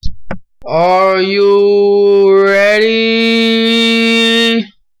Are you ready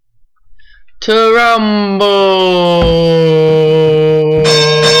to rumble?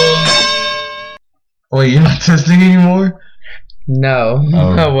 Wait, you're not testing anymore? No,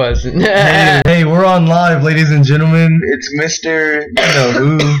 Oh. I wasn't. Hey, we're on live, ladies and gentlemen. It's Mr. You know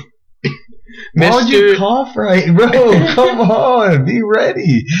who. Why would you cough right, bro? Come on, be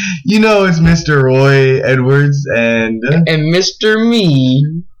ready. You know it's Mr. Roy Edwards and Mr. Me,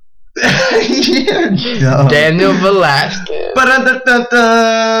 Daniel Velasquez.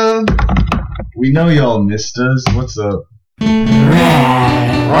 Ba-da-da-da-da. We know y'all missed us. What's up?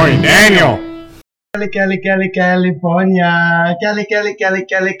 Roy Daniel. California.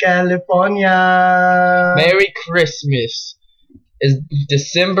 California. Merry Christmas. Is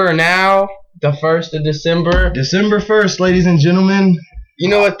December now? The 1st of December? December 1st, ladies and gentlemen. You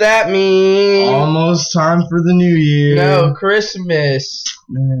know what that means? Almost time for the new year. No, Christmas.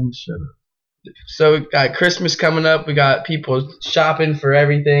 Man, shut up. So we got Christmas coming up. We got people shopping for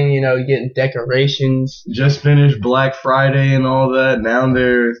everything, getting decorations. Just finished Black Friday and all that. Now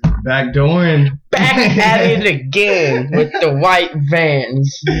they're backdooring. Back at it again with the white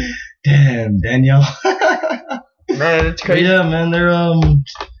vans. Damn, Danielle. Man, it's crazy. Yeah, man, they're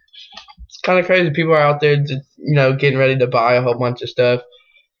It's kind of crazy. People are out there, getting ready to buy a whole bunch of stuff.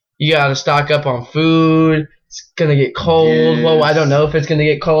 You gotta stock up on food. It's gonna get cold. Yes. Well, I don't know if it's gonna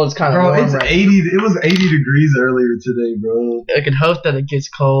get cold. It's kind of warm. It's 80. It was 80 degrees earlier today, bro. I could hope that it gets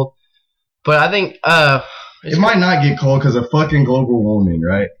cold, but I think it might not get cold because of fucking global warming,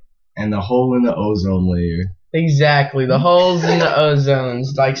 right? And the hole in the ozone layer. Exactly, the holes in the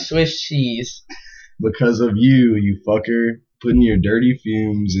ozones, like Swiss cheese. Because of you fucker, putting your dirty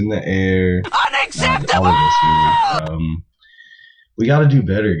fumes in the air. Unacceptable! All of us, really. We got to do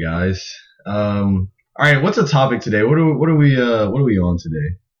better, guys. All right, what's the topic today? What are we on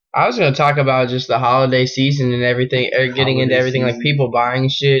today? I was gonna talk about just the holiday season and everything, or getting into everything, like people buying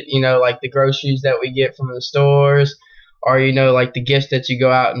shit. Like the groceries that we get from the stores, or like the gifts that you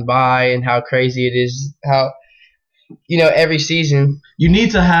go out and buy, and how crazy it is. How every season. You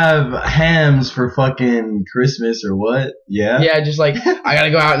need to have hams for fucking Christmas or what? Yeah? Yeah, just like, I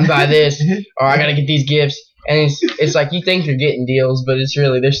gotta go out and buy this, or I gotta get these gifts. And it's like you think you're getting deals, but it's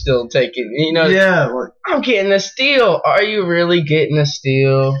really, they're still taking, Yeah. Like, I'm getting a steal. Are you really getting a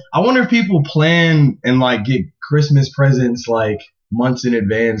steal? I wonder if people plan and, like, get Christmas presents, like, months in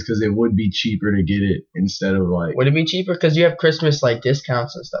advance because it would be cheaper to get it instead of, like... Would it be cheaper? Because you have Christmas, like,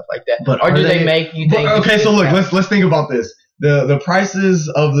 discounts and stuff like that. But or do they make you think... Okay, so look, let's think about this. The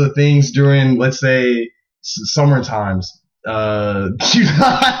prices of the things during, let's say, summer times.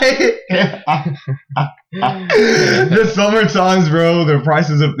 July. The summer times, bro, the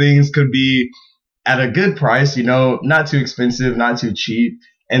prices of things could be at a good price, not too expensive, not too cheap.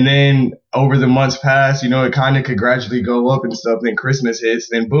 And then over the months past, it kind of could gradually go up and stuff. Then Christmas hits,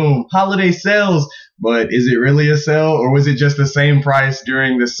 then boom, holiday sales. But is it really a sale, or was it just the same price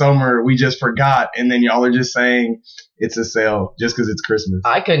during the summer? We just forgot, and then y'all are just saying it's a sale just because it's Christmas.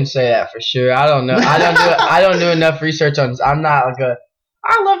 I couldn't say that for sure. I don't know. I don't do enough research on this. I'm not like a...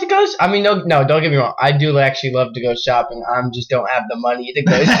 I love to go... I mean, no, don't get me wrong. I do actually love to go shopping. I just don't have the money to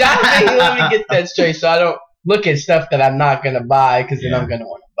go shopping. Let me get that straight. So I don't look at stuff that I'm not going to buy because then I'm going to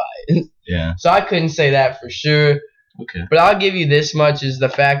want to buy it. Yeah. So I couldn't say that for sure. Okay. But I'll give you this much, is the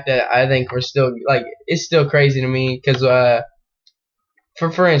fact that I think we're still, like, it's still crazy to me because,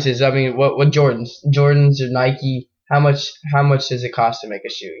 for instance, I mean, what Jordans or Nike, how much does it cost to make a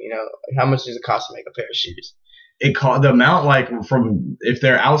shoe? How much does it cost to make a pair of shoes? The amount, like, from, if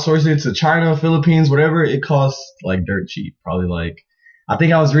they're outsourcing it to China, Philippines, whatever, it costs like dirt cheap. Probably like, I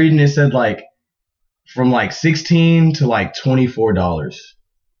think I was reading it said like from like $16 to like $24.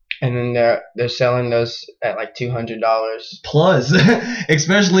 And then they're selling those at like $200 plus,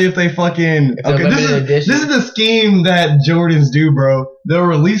 especially if they fucking... It's okay, this is the scheme that Jordans do, bro. They'll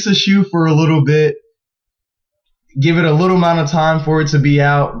release a shoe for a little bit, give it a little amount of time for it to be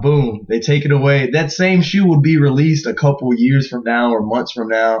out, boom, they take it away. That same shoe will be released a couple years from now or months from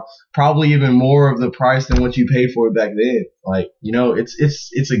now, probably even more of the price than what you paid for it back then. Like,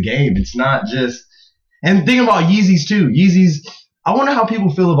 it's a game. It's not just... And think about Yeezys too. Yeezys, I wonder how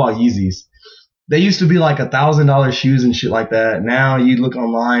people feel about Yeezys. They used to be like $1,000 shoes and shit like that. Now you look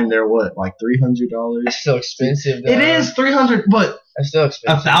online, they're what, like $300? That's still expensive, though. It is $300, but that's still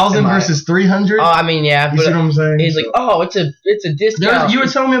expensive. 1,000 versus 300. Oh, I mean, yeah. You see what I'm saying? He's like, oh, it's a discount. You were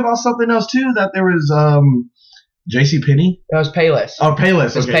telling me about something else too. That there was JCPenney. That was Payless. Oh,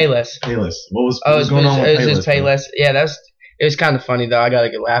 Payless. It was okay. Payless. Payless. What was going on with Payless? It was just Payless. Yeah, it was kind of funny though. I got a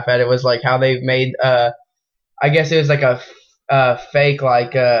good laugh at it. It was like how they made I guess it was like a fake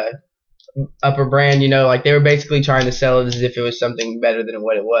like upper brand, you know, like they were basically trying to sell it as if it was something better than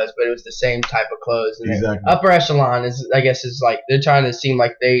what it was, but it was the same type of clothes. And Exactly. upper echelon is, I guess, is like they're trying to seem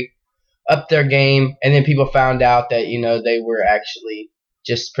like they upped their game, and then people found out that, you know, they were actually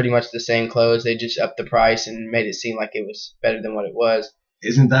just pretty much the same clothes. They just upped the price and made it seem like it was better than what it was.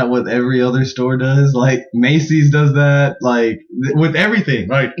 Isn't that what every other store does? Like Macy's does that, like with everything.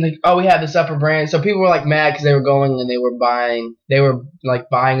 Like, oh, we have this upper brand. So people were like mad because they were going and they were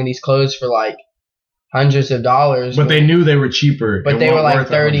buying these clothes for like hundreds of dollars. But they knew they were cheaper. But they were like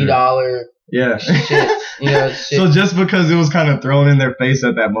 $30. Yeah. Shit, you know, shit. So just because it was kind of thrown in their face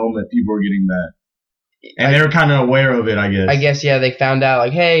at that moment, people were getting mad. And they were kind of aware of it, I guess. I guess, yeah, they found out,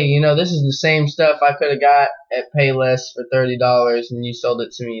 like, hey, you know, this is the same stuff I could have got at Payless for $30, and you sold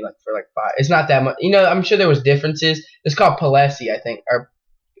it to me like for like $5. It's not that much. You know, I'm sure there was differences. It's called Palessi, I think, or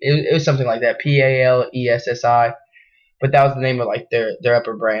it was something like that, Palessi. But that was the name of like their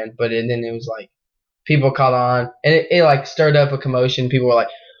upper brand. But and then it was like people caught on, and it like stirred up a commotion. People were like,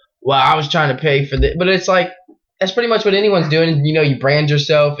 well, I was trying to pay for this. But it's like, that's pretty much what anyone's doing. You know, you brand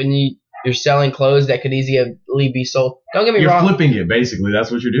yourself, and you're selling clothes that could easily be sold. Don't get me wrong. You're flipping it, basically. That's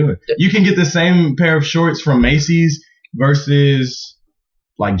what you're doing. You can get the same pair of shorts from Macy's versus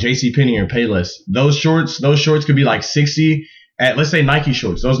like JCPenney or Payless. Those shorts could be like 60 at, let's say, Nike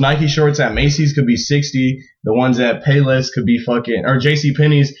shorts. Those Nike shorts at Macy's could be 60. The ones at Payless could be fucking, or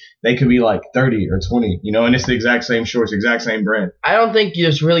JCPenney's, they could be like 30 or 20, you know, and it's the exact same shorts, exact same brand. I don't think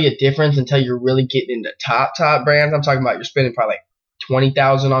there's really a difference until you're really getting into top brands. I'm talking about you're spending probably like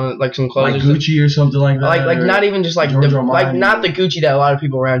 $20,000 on like some clothes, like Gucci or something like that. Like not even just like like not the Gucci that a lot of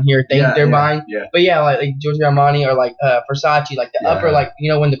people around here think they're buying. Yeah. But yeah, like Giorgio Armani or like Versace, like the upper, like,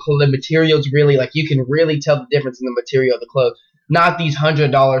 you know, when the material's really like, you can really tell the difference in the material of the clothes. Not these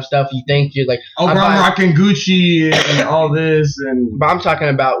 $100 stuff you think you're like, oh, bro, I'm rocking Gucci and all this. But I'm talking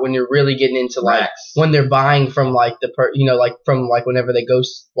about when you're really getting into like when they're buying from like like from like whenever they go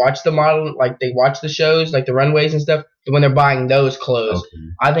watch the model, like they watch the shows, like the runways and stuff. When they're buying those clothes,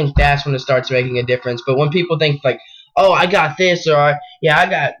 I think that's when it starts making a difference. But when people think like, oh, I got this, or I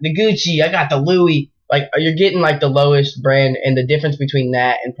got the Gucci, I got the Louis, like you're getting like the lowest brand, and the difference between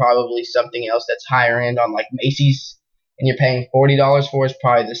that and probably something else that's higher end on like Macy's, and you're paying $40 for, is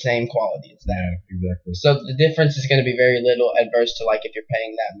probably the same quality as that. Yeah, exactly. So the difference is going to be very little adverse to like if you're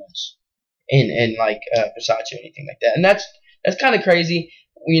paying that much in like Versace or anything like that. And that's kind of crazy.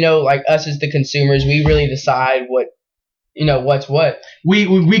 You know, like us as the consumers, we really decide what, you know, what's what.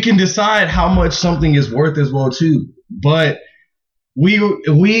 We can decide how much something is worth as well too. But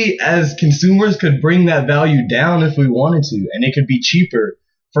we as consumers could bring that value down if we wanted to, and it could be cheaper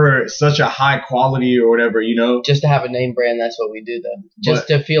for such a high quality or whatever, you know. Just to have a name brand, that's what we do though. Just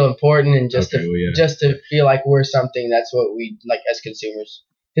to feel important and just to feel like we're something. That's what we like as consumers.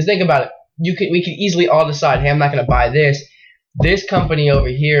 Because think about it, we could easily all decide, hey, I'm not going to buy this. This company over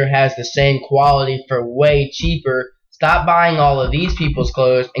here has the same quality for way cheaper. Stop buying all of these people's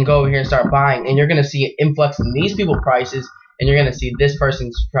clothes and go over here and start buying, and you're going to see an influx in these people's prices, and you're going to see this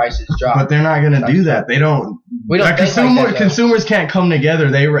person's prices drop. But they're not going to do that. They don't. We don't. Consumers can't come together.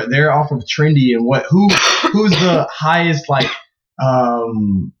 They're off of trendy and who's the highest, like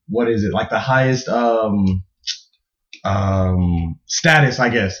what is it, like the highest status, I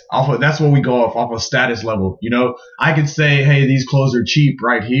guess. That's what we go off of status level. You know, I could say, hey, these clothes are cheap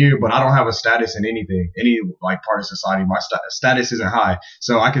right here, but I don't have a status in any like part of society. My status isn't high,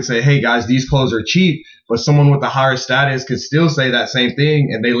 so I could say, hey guys, these clothes are cheap, but someone with a higher status could still say that same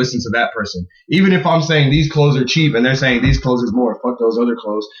thing, and they listen to that person. Even if I'm saying these clothes are cheap and they're saying these clothes is more, fuck those other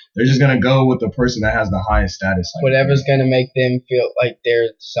clothes. They're just gonna go with the person that has the highest status. Whatever's gonna make them feel like they're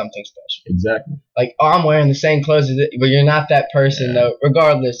something special. Exactly. Like, oh, I'm wearing the same clothes as it, but you're not that person though.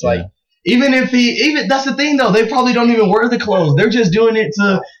 Regardless, like. Even that's the thing though, they probably don't even wear the clothes. They're just doing it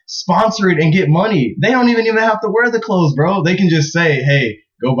to sponsor it and get money. They don't even have to wear the clothes, bro. They can just say, hey,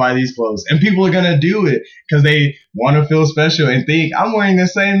 go buy these clothes. And people are going to do it because they want to feel special and think, I'm wearing the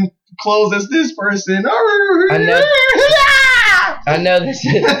same clothes as this person. I know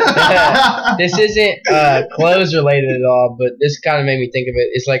this isn't clothes related at all, but this kind of made me think of it.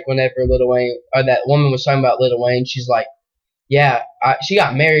 It's like whenever Lil Wayne, or that woman was talking about Lil Wayne, she's like, yeah, she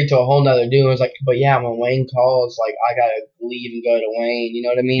got married to a whole nother dude. It was like, but yeah, when Wayne calls, like, I gotta leave and go to Wayne. You know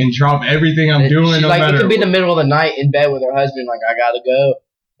what I mean? And drop everything I'm doing. She's like, it could be in the middle of the night in bed with her husband, like, I gotta go.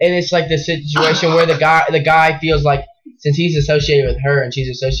 And it's like the situation where the guy feels like, since he's associated with her and she's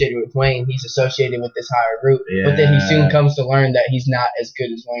associated with Wayne, he's associated with this higher group. Yeah. But then he soon comes to learn that he's not as good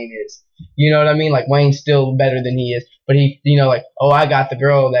as Wayne is. You know what I mean? Like, Wayne's still better than he is, but he, you know, like, oh, I got the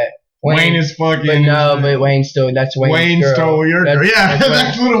girl that Wayne is fucking. But no, but Wayne still. That's Wayne's Wayne girl. stole your girl. Yeah,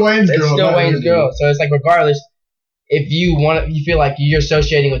 that's Lil Wayne's girl. It's still Wayne's girl. So it's like regardless, if you feel like you're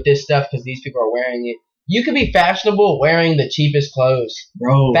associating with this stuff because these people are wearing it. You could be fashionable wearing the cheapest clothes.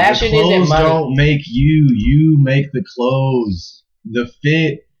 Bro, fashion the clothes isn't money. don't make you. You make the clothes. The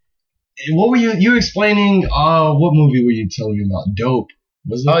fit. What were you explaining? What movie were you telling me about? Dope.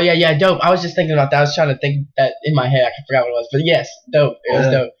 Was it? Oh yeah, Dope. I was just thinking about that. I was trying to think that in my head. I forgot what it was. But yes, Dope. It was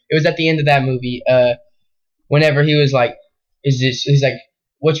Dope. It was at the end of that movie. Whenever he was like, he's like,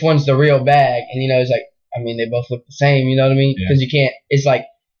 which one's the real bag? And he's like, I mean, they both look the same. You know what I mean? Because you can't. It's like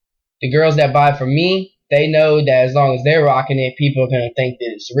the girls that buy from me, they know that as long as they're rocking it, people are gonna think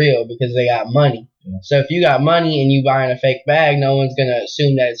that it's real because they got money. Yeah. So if you got money and you buying a fake bag, no one's gonna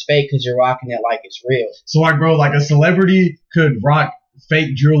assume that it's fake because you're rocking it like it's real. So like, bro, like a celebrity could rock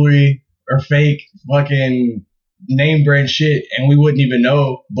fake jewelry or fake fucking name brand shit and we wouldn't even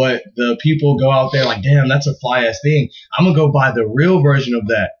know, but the people go out there like, damn, that's a fly ass thing. I'm gonna go buy the real version of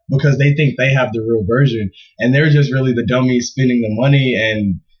that because they think they have the real version and they're just really the dummies spending the money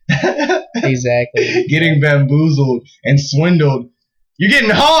and exactly getting bamboozled and swindled. You're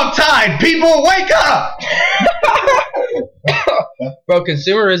getting hog-tied, people, wake up. Bro,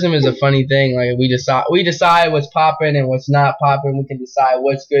 consumerism is a funny thing. Like we decide what's popping and what's not popping. We can decide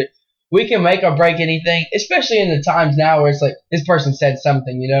what's good. We can make or break anything, especially in the times now where it's like this person said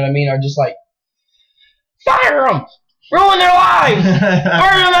something, you know what I mean? Or just like fire them, ruin their lives, burn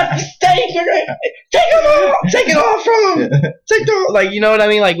them at the stake, take it off from them, like, you know what I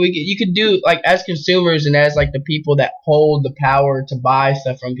mean? Like you could do like as consumers and as like the people that hold the power to buy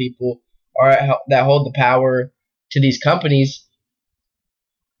stuff from people or that hold the power to these companies.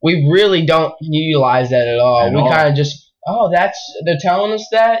 We really don't utilize that at all. We kind of just. Oh, they're telling us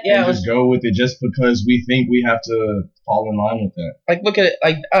that? Yeah, let's go with it just because we think we have to fall in line with that. Like, look at it.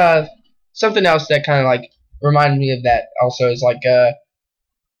 Like, something else that kind of like reminded me of that also is like,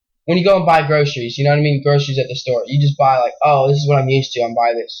 when you go and buy groceries, you know what I mean? Groceries at the store. You just buy like, oh, this is what I'm used to. I'm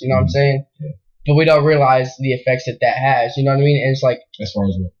buy this. You know what I'm saying? Yeah. But we don't realize the effects that has. You know what I mean? And it's like, as far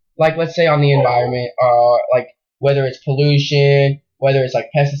as what? Like, let's say on the environment, like whether it's pollution. Whether it's like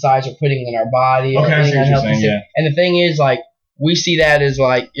pesticides we're putting in our body. Okay, I see what you're saying, yeah. And the thing is, like, we see that as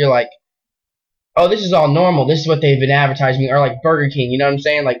like, you're like, oh, this is all normal. This is what they've been advertising. Or like Burger King, you know what I'm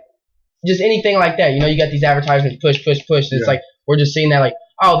saying? Like, just anything like that. You know, you got these advertisements, push. And it's like, we're just seeing that like,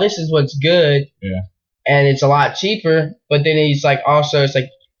 oh, this is what's good. Yeah. And it's a lot cheaper. But then it's like, also, it's like,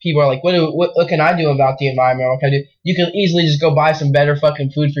 people are like, what can I do about the environment? What can I do? You can easily just go buy some better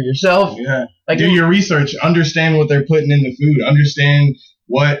fucking food for yourself. Yeah. Like, do your research. Understand what they're putting in the food. Understand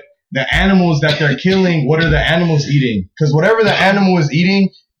what the animals that they're killing, what are the animals eating? Because whatever the animal is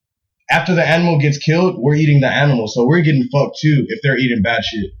eating, after the animal gets killed, we're eating the animal. So we're getting fucked too if they're eating bad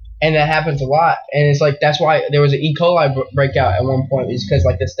shit. And that happens a lot. And it's like, that's why there was an E. coli breakout at one point, is because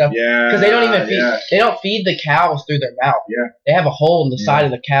like this stuff. Yeah. Because they don't even feed, they don't feed the cows through their mouth. Yeah. They have a hole in the side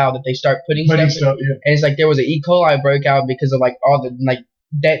of the cow that they start putting stuff in. Yeah. And it's like there was an E. coli breakout because of like all the, like,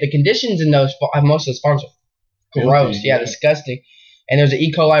 the conditions in those, most of those farms are gross. Yeah, disgusting. And there's an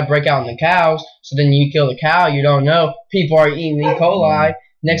E. coli breakout in the cows. So then you kill the cow, you don't know. People are eating E. coli.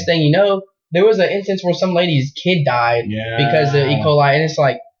 Next thing you know, there was an instance where some lady's kid died because of E. coli. And it's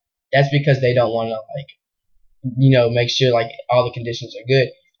like, that's because they don't want to, like, you know, make sure, like, all the conditions are good.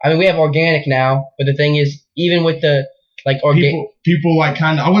 I mean, we have organic now, but the thing is, even with the, like, organic... People, like,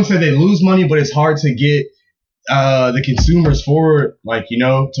 kind of, I wouldn't say they lose money, but it's hard to get the consumers forward, like, you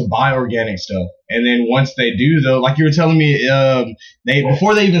know, to buy organic stuff. And then once they do, though, like you were telling me,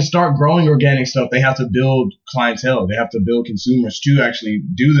 before they even start growing organic stuff, they have to build clientele. They have to build consumers to actually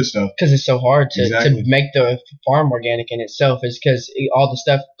do this stuff. Because it's so hard to make the farm organic in itself, is because all the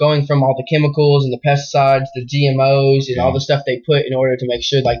stuff going from all the chemicals and the pesticides, the GMOs, and all the stuff they put in order to make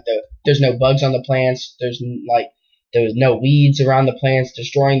sure, like, there's no bugs on the plants, there's no weeds around the plants,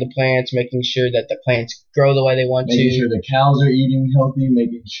 destroying the plants, making sure that the plants grow the way they want making sure the cows are eating healthy,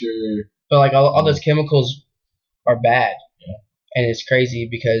 making sure... But, like, all those chemicals are bad. Yeah. And it's crazy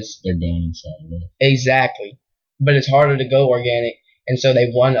because... They're going inside of it. Exactly. But it's harder to go organic. And so they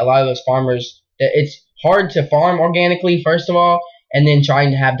want a lot of those farmers... It's hard to farm organically, first of all, and then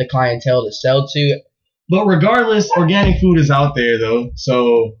trying to have the clientele to sell to. But regardless, organic food is out there, though.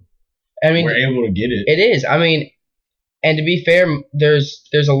 So, I mean, we're able to get it. It is. I mean... And to be fair, there's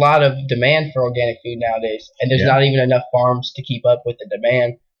a lot of demand for organic food nowadays, and there's not even enough farms to keep up with the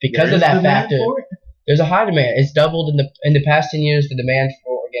demand because of that factor. There's a high demand. It's doubled in the past 10 years. The demand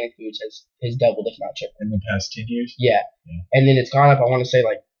for organic foods has doubled, if not tripled. In the past 10 years? Yeah. And then it's gone up. I want to say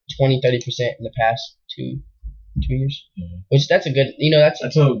like 20-30% in the past 2 2 years. Yeah. Which that's a good,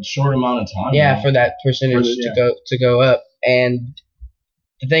 that's a short amount of time. yeah, for that percentage to go up. And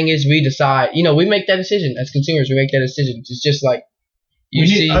the thing is, we decide, we make that decision as consumers. We make that decision. It's just like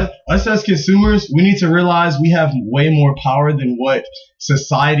us as consumers, we need to realize we have way more power than what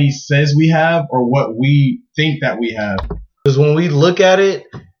society says we have or what we think that we have. Because when we look at it,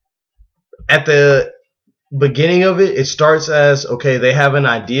 at the beginning of it, it starts as, okay, they have an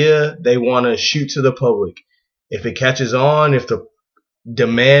idea, they want to shoot to the public. If it catches on, if the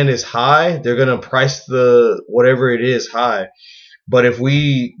demand is high, they're going to price the whatever it is high. But if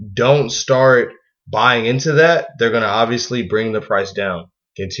we don't start buying into that, they're going to obviously bring the price down,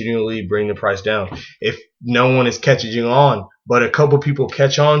 continually bring the price down. If no one is catching on, but a couple people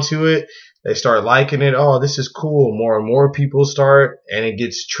catch on to it, they start liking it. Oh, this is cool. More and more people start, and it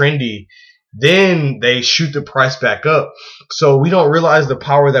gets trendy. Then they shoot the price back up. So we don't realize the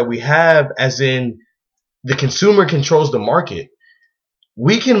power that we have, as in the consumer controls the market.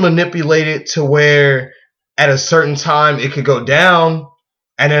 We can manipulate it to where at a certain time it could go down,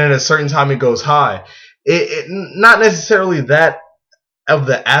 and then at a certain time it goes high. It not necessarily that of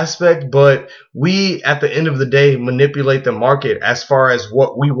the aspect, but we at the end of the day manipulate the market as far as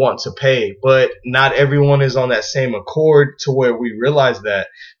what we want to pay. But not everyone is on that same accord to where we realize that,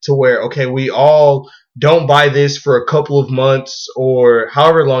 to where, okay, we all don't buy this for a couple of months or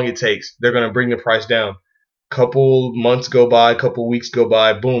however long it takes. They're going to bring the price down. Couple months go by, couple weeks go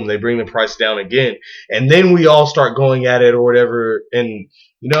by, boom, they bring the price down again, and then we all start going at it or whatever. And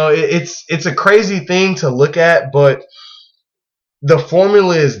it's a crazy thing to look at, but the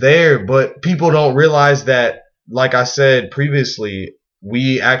formula is there. But people don't realize that, like I said previously,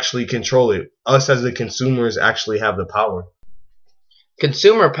 we actually control it. Us as the consumers actually have the power.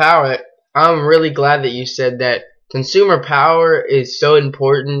 Consumer power. I'm really glad that you said that. Consumer power is so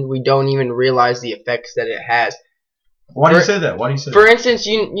important, we don't even realize the effects that it has. Why do you say that? Why do you say For that? instance,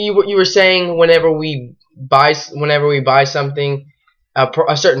 you were saying whenever we buy something,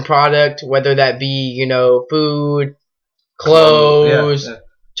 a certain product, whether that be food, clothes,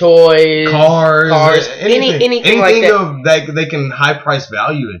 toys, cars, anything like that they can high price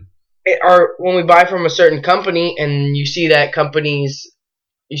value it. Or when we buy from a certain company and you see that company's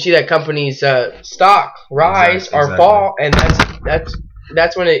stock rise or fall, and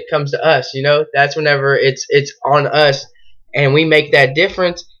that's when it comes to us. That's whenever it's on us, and we make that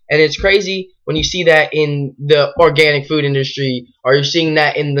difference. And it's crazy when you see that in the organic food industry, or you're seeing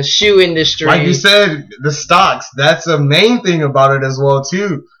that in the shoe industry. Like you said, the stocks. That's a main thing about it as well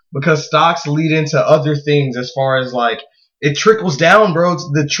too, because stocks lead into other things as far as like it trickles down, bro. It's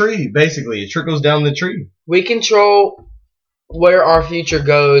the tree, basically. It trickles down the tree. We control where our future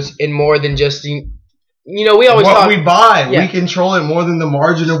goes in more than just we always what we buy. Yeah. We control it more than the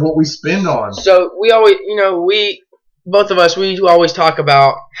margin of what we spend on. So we always both of us, we always talk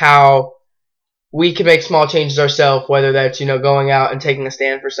about how we can make small changes ourselves, whether that's going out and taking a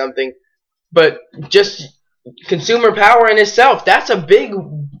stand for something, but just consumer power in itself, that's a big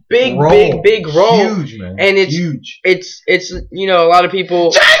role. Huge, man. And it's huge. It's a lot of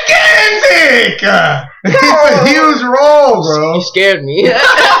people. Gigantic. It's a huge role, bro. You scared me.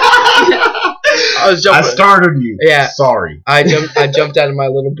 I started you. Yeah. Sorry. I jumped out of my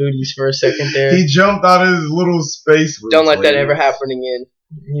little booties for a second there. He jumped out of his little space boots. Don't let that ever happen again.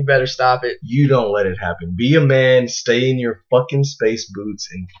 You better stop it. You don't let it happen. Be a man. Stay in your fucking space boots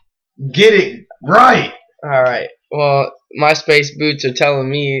and get it right. All right. Well, my space boots are telling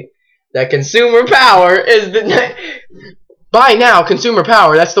me that consumer power is the buy now. Consumer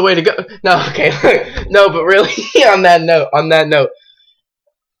power. That's the way to go. No, okay. No, but really, on that note,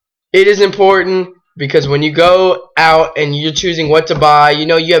 it is important because when you go out and you're choosing what to buy, you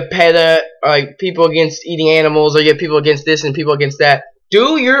have PETA, like people against eating animals, or you have people against this and people against that.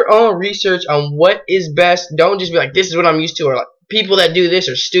 Do your own research on what is best. Don't just be like, this is what I'm used to, or like people that do this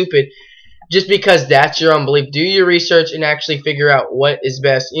are stupid. Just because that's your own belief. Do your research and actually figure out what is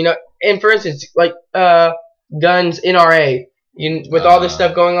best. And for instance, like guns, NRA, with all this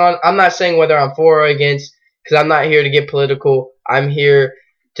stuff going on, I'm not saying whether I'm for or against, because I'm not here to get political. I'm here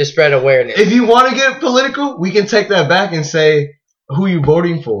to spread awareness. If you want to get political, we can take that back and say who you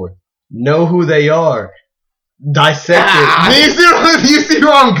voting for. Know who they are. Dissect it. You see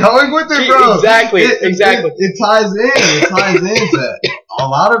where I'm going with it, bro? Exactly. It ties in. It ties into a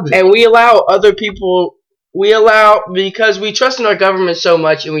lot of it. And we allow other people. Because we trust in our government so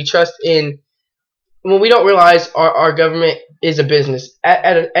much, and we trust in. Well, we don't realize our government is a business.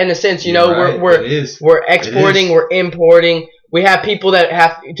 In a sense, we're exporting, we're importing. We have people that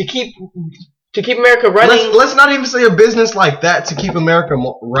have to keep to keep America running. Let's not even say a business like that to keep America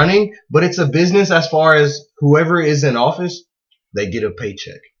running, but it's a business as far as whoever is in office, they get a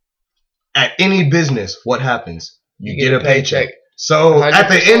paycheck. At any business, what happens? You get a paycheck. So 100%. At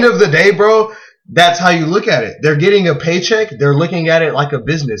the end of the day, bro, that's how you look at it. They're getting a paycheck. They're looking at it like a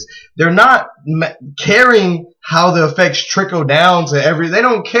business. They're not caring how the effects trickle down to they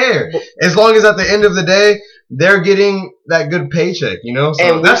don't care. As long as at the end of the day, they're getting that good paycheck, you know?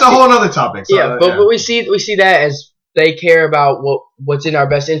 So that's a whole other topic. So, yeah, but we see that as they care about what's in our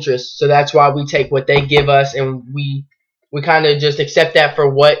best interest. So that's why we take what they give us and we kind of just accept that for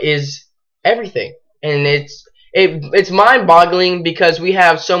what is everything. And it's mind-boggling because we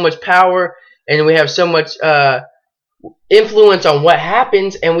have so much power and we have so much influence on what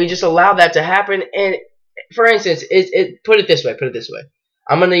happens, and we just allow that to happen. And for instance, put it this way.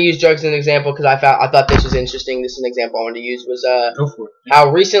 I'm gonna use drugs as an example because I thought this was interesting. This is an example I wanted to use was Go for it.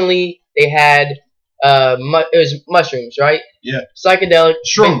 How recently they had it was mushrooms, right? Yeah. Psychedelic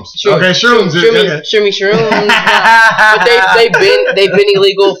shrooms. Okay, shrooms. Shrooms. But they've been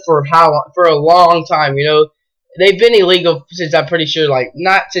illegal for for a long time. You know, they've been illegal since I'm pretty sure, like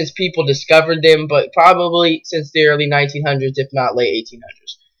not since people discovered them, but probably since the early 1900s, if not late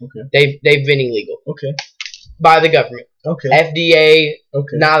 1800s. Okay. They've been illegal. Okay. By the government. Okay. FDA.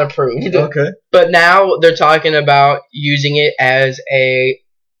 Okay. Not approved. Okay. But now they're talking about using it as a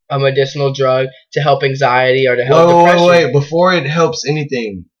medicinal drug to help anxiety or to help depression. Wait. Before it helps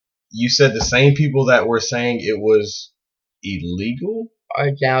anything, you said the same people that were saying it was illegal are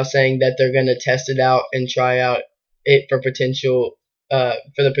now saying that they're going to test it out and try out it for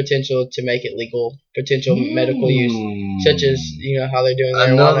the potential to make it legal, potential medical use, such as how they're doing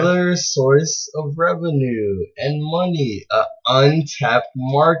marijuana. Another source of revenue and money, an untapped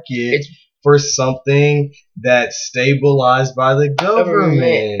market for something that's stabilized by the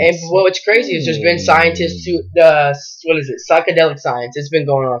government. And what's crazy is there's been scientists who psychedelic science. It's been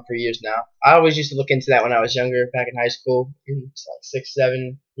going on for years now. I always used to look into that when I was younger, back in high school, it's like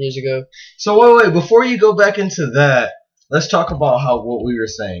 6-7 years ago. So wait, before you go back into that, let's talk about what we were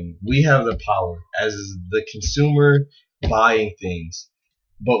saying. We have the power as the consumer buying things.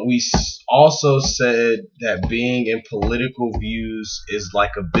 But we also said that being in political views is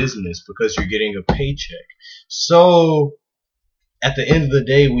like a business because you're getting a paycheck. So at the end of the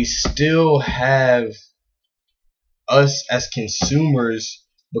day, we still have us as consumers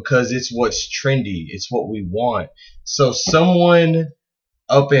because it's what's trendy. It's what we want. So someone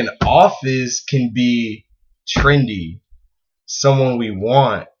up in office can be trendy. Someone we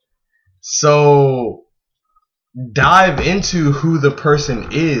want. So dive into who the person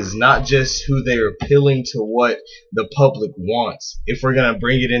is, not just who they're appealing to what the public wants. If we're going to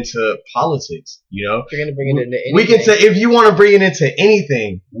bring it into politics, If you're going to bring it into anything. We can say, if you want to bring it into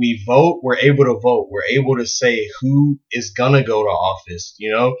anything, we vote, we're able to vote. We're able to say who is going to go to office,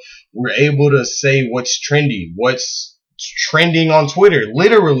 We're able to say what's trendy, what's trending on Twitter.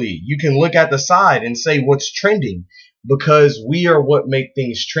 Literally, you can look at the side and say what's trending because we are what make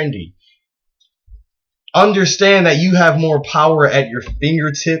things trendy. Understand that you have more power at your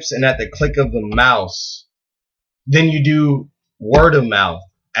fingertips and at the click of the mouse than you do word of mouth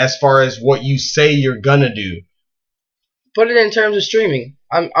as far as what you say you're gonna do. Put it in terms of streaming.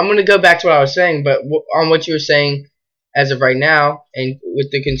 I'm gonna go back to what I was saying, but on what you were saying as of right now and with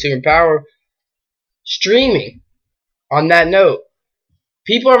the consumer power, streaming. On that note,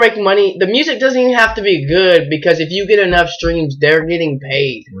 people are making money. The music doesn't even have to be good because if you get enough streams, they're getting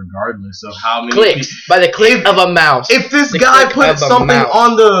paid. Regardless of how many clicks. By the click of a mouse. If this guy puts something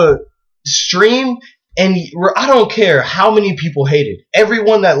on the stream, and I don't care how many people hate it.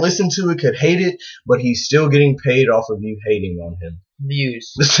 Everyone that listened to it could hate it, but he's still getting paid off of you hating on him.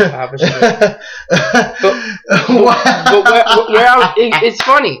 Views. But it's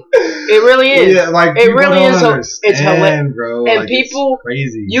funny. It really is. Yeah, like it really is. It's hilarious, bro. And like, people, it's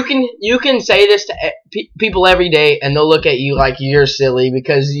crazy. You can say this to people every day, and they'll look at you like you're silly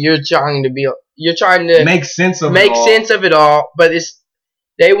because you're trying to make sense of it all. But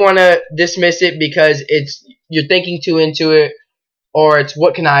they want to dismiss it because you're thinking too into it. Or it's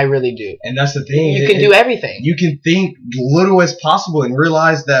what can I really do? And that's the thing. You can do everything. You can think little as possible and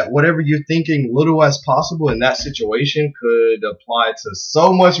realize that whatever you're thinking little as possible in that situation could apply to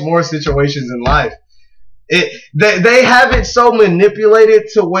so much more situations in life. They have it so manipulated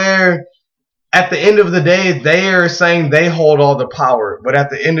to where at the end of the day, they are saying they hold all the power. But at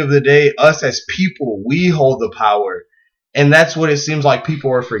the end of the day, us as people, we hold the power. And that's what it seems like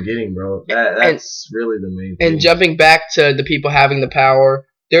people are forgetting, bro. That's really the main thing. And jumping back to the people having the power,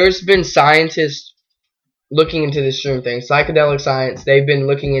 there's been scientists looking into this stream thing. Psychedelic science, they've been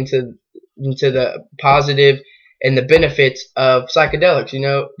looking into into the positive and the benefits of psychedelics.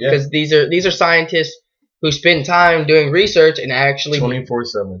 Because these are scientists who spend time doing research and actually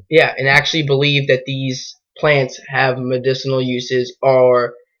 24/7. Yeah, and actually believe that these plants have medicinal uses,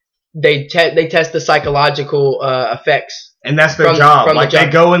 or they test the psychological effects. And that's their job. Like they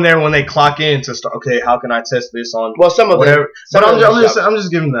go in there when they clock in to start. Okay, how can I test this on? Well, some of whatever. them. But I'm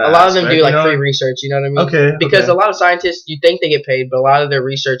just giving that. A lot of them do like free research. You know what I mean? Okay. Because a lot of scientists, you think they get paid, but a lot of their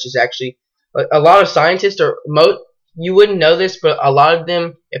research is actually a lot of scientists are you wouldn't know this, but a lot of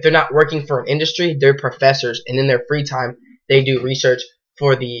them, if they're not working for an industry, they're professors, and in their free time, they do research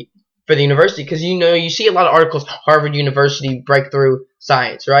for the university. Because you see a lot of articles, Harvard University breakthrough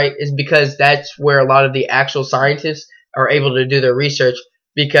science, right? Is because that's where a lot of the actual scientists are able to do their research.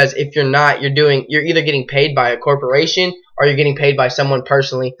 Because if you're not, you're either getting paid by a corporation or you're getting paid by someone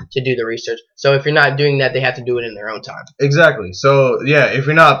personally to do the research. So if you're not doing that, they have to do it in their own time. Exactly. So yeah, if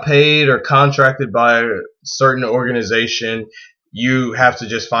you're not paid or contracted by a certain organization, you have to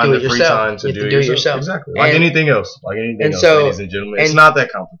just find the free time to do it yourself. Exactly. Like anything else. Ladies and gentlemen. It's not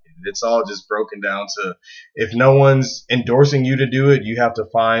that complicated. It's all just broken down to, if no one's endorsing you to do it, you have to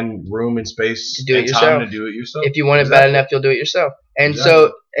find room and space to do it yourself. Time to do it yourself. If you want it bad enough, you'll do it yourself. And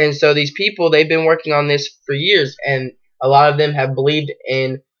so these people, they've been working on this for years, and a lot of them have believed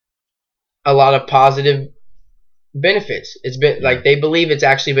in a lot of positive benefits. It's been like they believe it's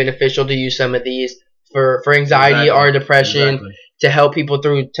actually beneficial to use some of these for anxiety or depression, to help people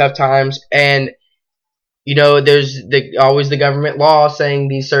through tough times. And there's always the government law saying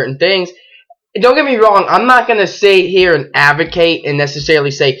these certain things. Don't get me wrong, I'm not going to sit here and advocate and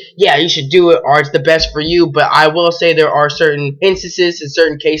necessarily say, yeah, you should do it or it's the best for you, but I will say there are certain instances and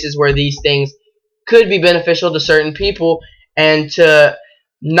certain cases where these things could be beneficial to certain people, and to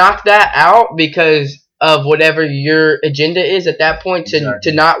knock that out because of whatever your agenda is at that point,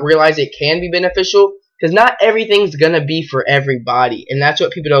 to not realize it can be beneficial, because not everything's going to be for everybody, and that's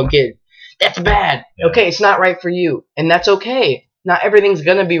what people don't get. That's bad. Yeah. Okay, it's not right for you, and that's okay. Not everything's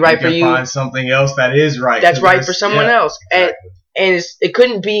gonna be right for you. Find something else that is right. That's right for someone else, exactly. and it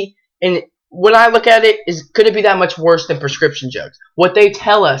couldn't be. And when I look at it, could it be that much worse than prescription drugs? What they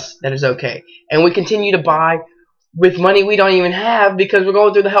tell us that is okay, and we continue to buy with money we don't even have because we're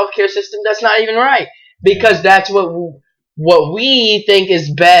going through the healthcare system that's not even right, because that's what we think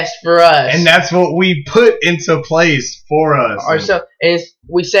is best for us. And that's what we put into place for us. Ourselves. And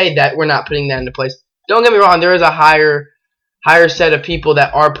we say that we're not putting that into place. Don't get me wrong, there is a higher set of people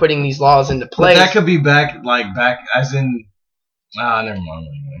that are putting these laws into place. But that could be back as in... never mind.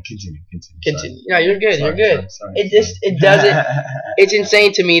 Continue. No, you're good. You're good. Sorry. It doesn't... It's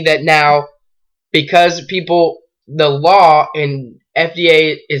insane to me that now, because the law and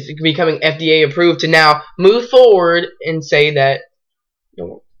FDA is becoming FDA approved, to now move forward and say that,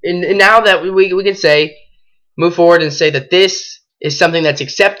 and now that we can say, move forward and say that this is something that's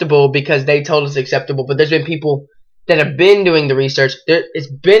acceptable because they told us acceptable. But there's been people that have been doing the research.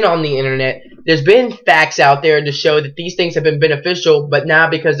 It's been on the internet. There's been facts out there to show that these things have been beneficial, but now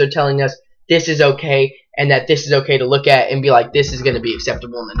because they're telling us this is okay and that this is okay to look at and be like, this is going to be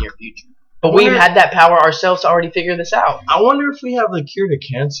acceptable in the near future. But we've had that power ourselves to already figure this out. I wonder if we have the cure to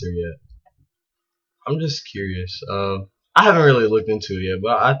cancer yet. I'm just curious. I haven't really looked into it yet,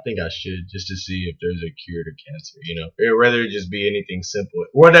 but I think I should, just to see if there's a cure to cancer. It'd rather just be anything simple.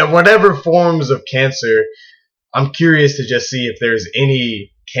 Whatever forms of cancer, I'm curious to just see if there's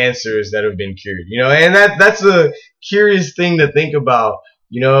any cancers that have been cured. And that's a curious thing to think about.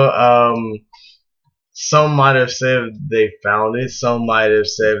 Some might have said they found it. Some might have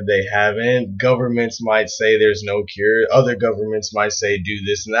said they haven't. Governments might say there's no cure. Other governments might say do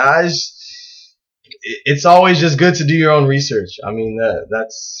this and that. It's always just good to do your own research. I mean,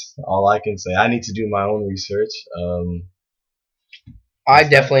 that's all I can say. I need to do my own research. I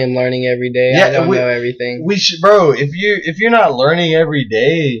definitely am learning every day. I don't know everything. We should, bro. If you're not learning every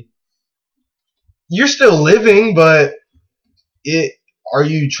day, you're still living, but are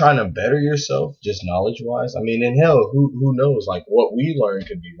you trying to better yourself just knowledge-wise? I mean, in hell, who knows? Like, what we learn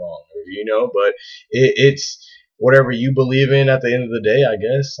could be wrong, but it's whatever you believe in at the end of the day, I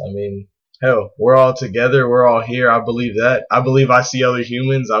guess. I mean, hell, we're all together. We're all here. I believe that. I believe I see other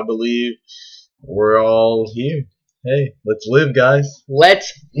humans. I believe we're all here. Hey, let's live, guys.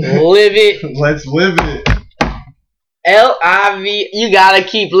 Let's live it. Let's live it. L-I-V. You gotta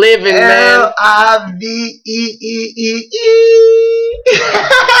keep living, man. L-I-V-E-E-E-E.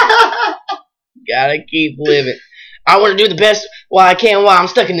 Gotta keep living. I want to do the best while I can while I'm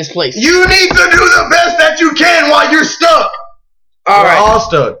stuck in this place. You need to do the best that you can while you're stuck. We're all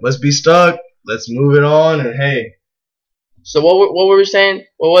stuck. Let's be stuck. Let's move it on. And hey. So what were we saying?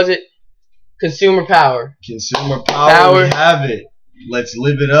 What was it? Consumer power. Consumer power. We have it. Let's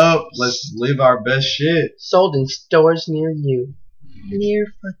live it up. Let's live our best shit. Sold in stores near you. Near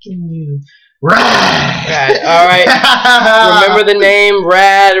fucking you. Rad. All right. Remember the name,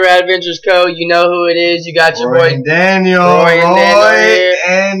 Rad Adventures Co. You know who it is. You got your Roy boy Daniel. Roy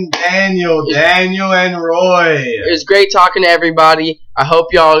and Daniel. Daniel and Roy. It was great talking to everybody. I hope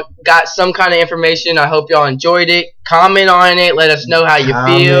y'all got some kind of information. I hope y'all enjoyed it. Comment on it. Let us know how you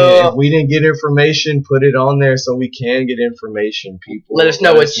feel. If we didn't get information, put it on there so we can get information, people. Let us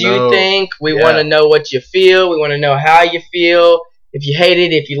know what you think. We want to know what you feel. We want to know how you feel. If you hate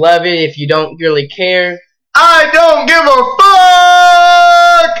it, if you love it, if you don't really care. I don't give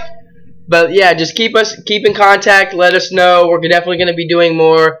a fuck! But yeah, just keep in contact. Let us know. We're definitely going to be doing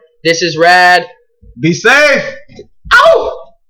more. This is Rad. Be safe! Ow!